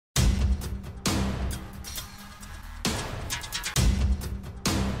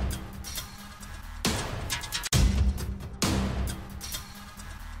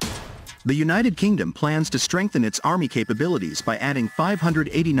The United Kingdom plans to strengthen its army capabilities by adding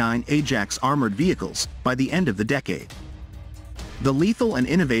 589 Ajax Armoured vehicles by the end of the decade. The lethal and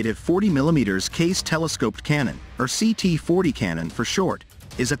innovative 40mm Case Telescoped Cannon, or CT-40 cannon for short,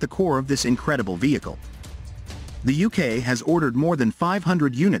 is at the core of this incredible vehicle. The UK has ordered more than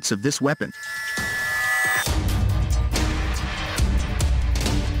 500 units of this weapon.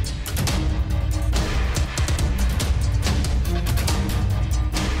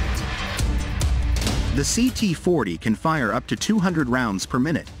 The CT-40 can fire up to 200 rounds per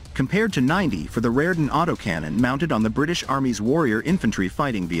minute, compared to 90 for the Rarden autocannon mounted on the British Army's Warrior infantry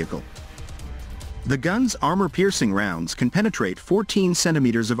fighting vehicle. The gun's armor-piercing rounds can penetrate 14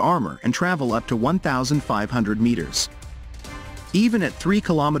 centimeters of armor and travel up to 1,500 meters. Even at 3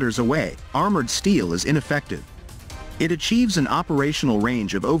 kilometers away, armored steel is ineffective. It achieves an operational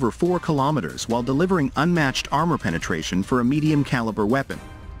range of over 4 kilometers while delivering unmatched armor penetration for a medium-caliber weapon.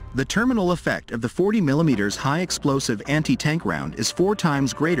 The terminal effect of the 40mm high-explosive anti-tank round is 4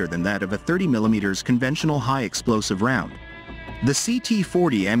 times greater than that of a 30mm conventional high-explosive round. The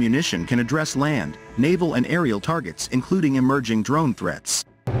CT-40 ammunition can address land, naval and aerial targets, including emerging drone threats.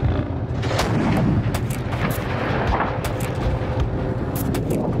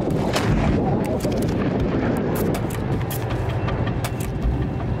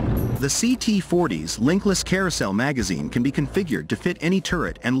 The CT-40's linkless carousel magazine can be configured to fit any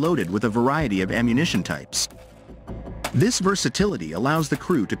turret and loaded with a variety of ammunition types. This versatility allows the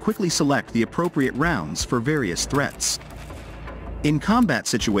crew to quickly select the appropriate rounds for various threats. In combat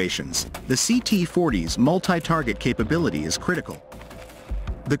situations, the CT-40's multi-target capability is critical.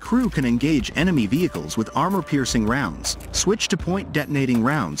 The crew can engage enemy vehicles with armor-piercing rounds, switch to point-detonating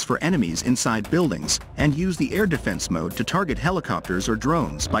rounds for enemies inside buildings, and use the air defense mode to target helicopters or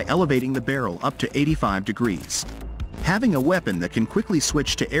drones by elevating the barrel up to 85 degrees. Having a weapon that can quickly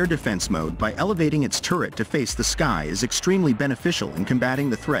switch to air defense mode by elevating its turret to face the sky is extremely beneficial in combating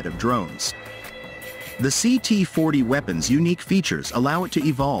the threat of drones. The CT-40 weapon's unique features allow it to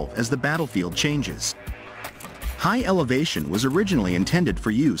evolve as the battlefield changes. High elevation was originally intended for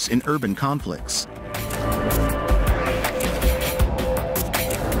use in urban conflicts.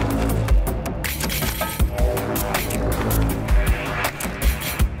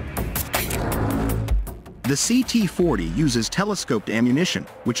 The CT-40 uses telescoped ammunition,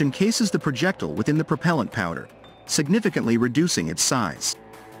 which encases the projectile within the propellant powder, significantly reducing its size.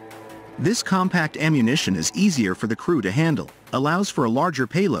 This compact ammunition is easier for the crew to handle, allows for a larger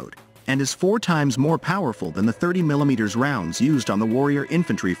payload, and is 4 times more powerful than the 30mm rounds used on the Warrior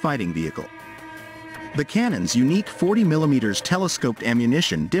infantry fighting vehicle. The cannon's unique 40mm telescoped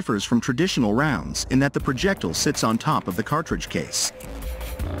ammunition differs from traditional rounds in that the projectile sits on top of the cartridge case.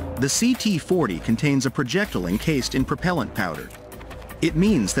 The CT-40 contains a projectile encased in propellant powder. It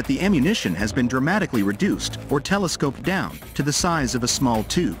means that the ammunition has been dramatically reduced or telescoped down to the size of a small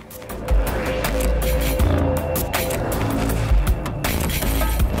tube.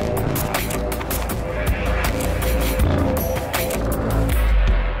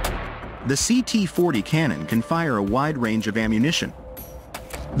 The CT-40 cannon can fire a wide range of ammunition.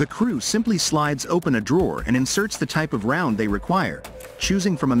 The crew simply slides open a drawer and inserts the type of round they require,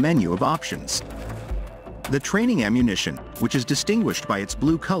 choosing from a menu of options. The training ammunition, which is distinguished by its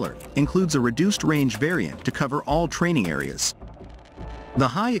blue color, includes a reduced range variant to cover all training areas. The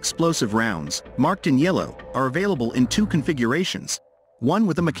high explosive rounds, marked in yellow, are available in 2 configurations, one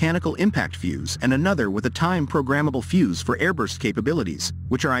with a mechanical impact fuse and another with a time-programmable fuse for airburst capabilities,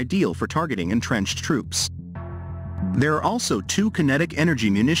 which are ideal for targeting entrenched troops. There are also 2 kinetic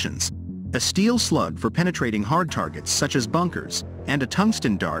energy munitions, a steel slug for penetrating hard targets such as bunkers, and a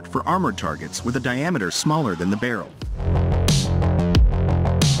tungsten dart for armored targets with a diameter smaller than the barrel.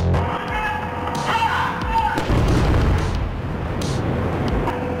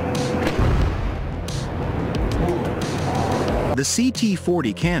 The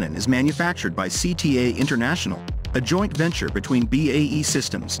CT-40 cannon is manufactured by CTA International, a joint venture between BAE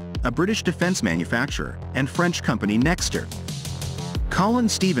Systems, a British defense manufacturer, and French company Nexter. Colin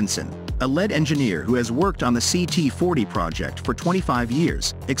Stevenson, a lead engineer who has worked on the CT-40 project for 25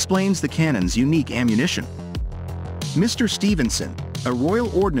 years, explains the cannon's unique ammunition. Mr. Stevenson, a Royal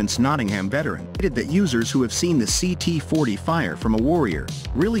Ordnance Nottingham veteran, stated that users who have seen the CT-40 fire from a Warrior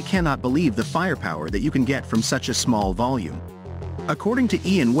really cannot believe the firepower that you can get from such a small volume. According to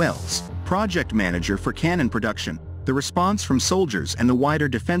Ian Wells, project manager for cannon production, the response from soldiers and the wider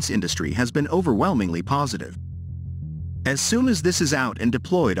defense industry has been overwhelmingly positive. As soon as this is out and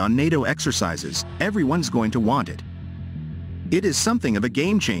deployed on NATO exercises, everyone's going to want it. It is something of a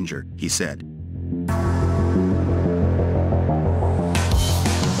game changer, he said.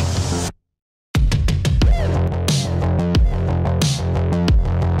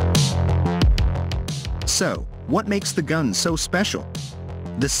 So, what makes the gun so special?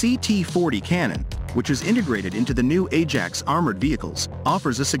 The CT-40 cannon, which is integrated into the new Ajax Armoured vehicles,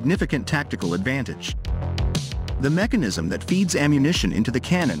 offers a significant tactical advantage. The mechanism that feeds ammunition into the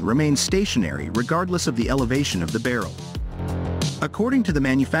cannon remains stationary regardless of the elevation of the barrel. According to the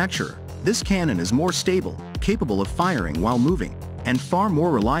manufacturer, this cannon is more stable, capable of firing while moving, and far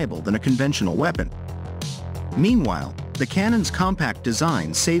more reliable than a conventional weapon. Meanwhile, the cannon's compact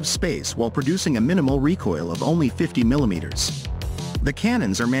design saves space while producing a minimal recoil of only 50 millimeters. The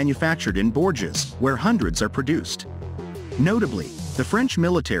cannons are manufactured in Bourges, where hundreds are produced. Notably, the French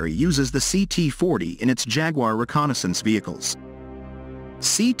military uses the CT-40 in its Jaguar reconnaissance vehicles.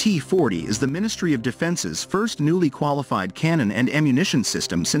 CT-40 is the Ministry of Defense's first newly qualified cannon and ammunition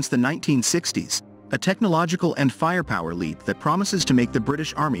system since the 1960s, a technological and firepower leap that promises to make the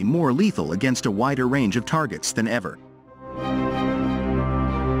British Army more lethal against a wider range of targets than ever.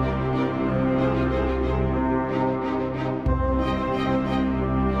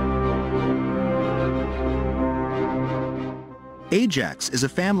 Ajax is a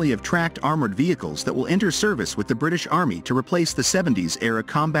family of tracked armored vehicles that will enter service with the British Army to replace the 70s-era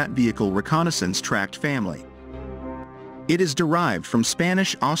combat vehicle reconnaissance tracked family. It is derived from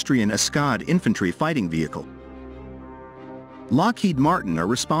Spanish-Austrian Escad infantry fighting vehicle. Lockheed Martin are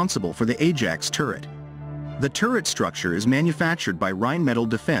responsible for the Ajax turret. The turret structure is manufactured by Rheinmetall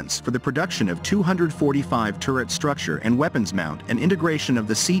Defense for the production of 245 turret structure and weapons mount and integration of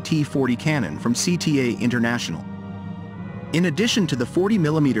the CT-40 cannon from CTA International. In addition to the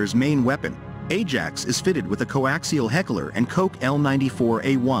 40mm main weapon, Ajax is fitted with a coaxial Heckler & Koch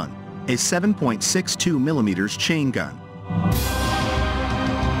L94A1, a 7.62mm chain gun.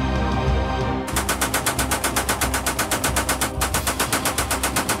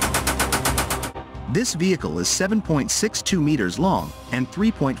 This vehicle is 7.62 meters long and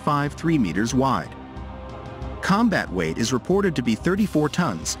 3.53 meters wide. Combat weight is reported to be 34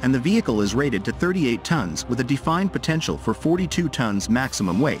 tons and the vehicle is rated to 38 tons with a defined potential for 42 tons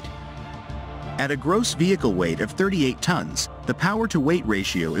maximum weight. At a gross vehicle weight of 38 tons, the power-to-weight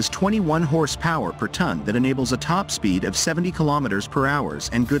ratio is 21 horsepower per ton that enables a top speed of 70 kilometers per hour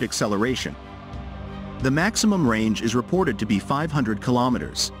and good acceleration. The maximum range is reported to be 500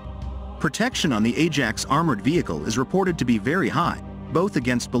 kilometers. Protection on the Ajax armored vehicle is reported to be very high, both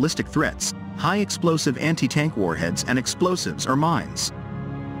against ballistic threats, high-explosive anti-tank warheads and explosives or mines.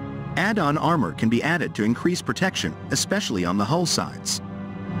 Add-on armor can be added to increase protection, especially on the hull sides.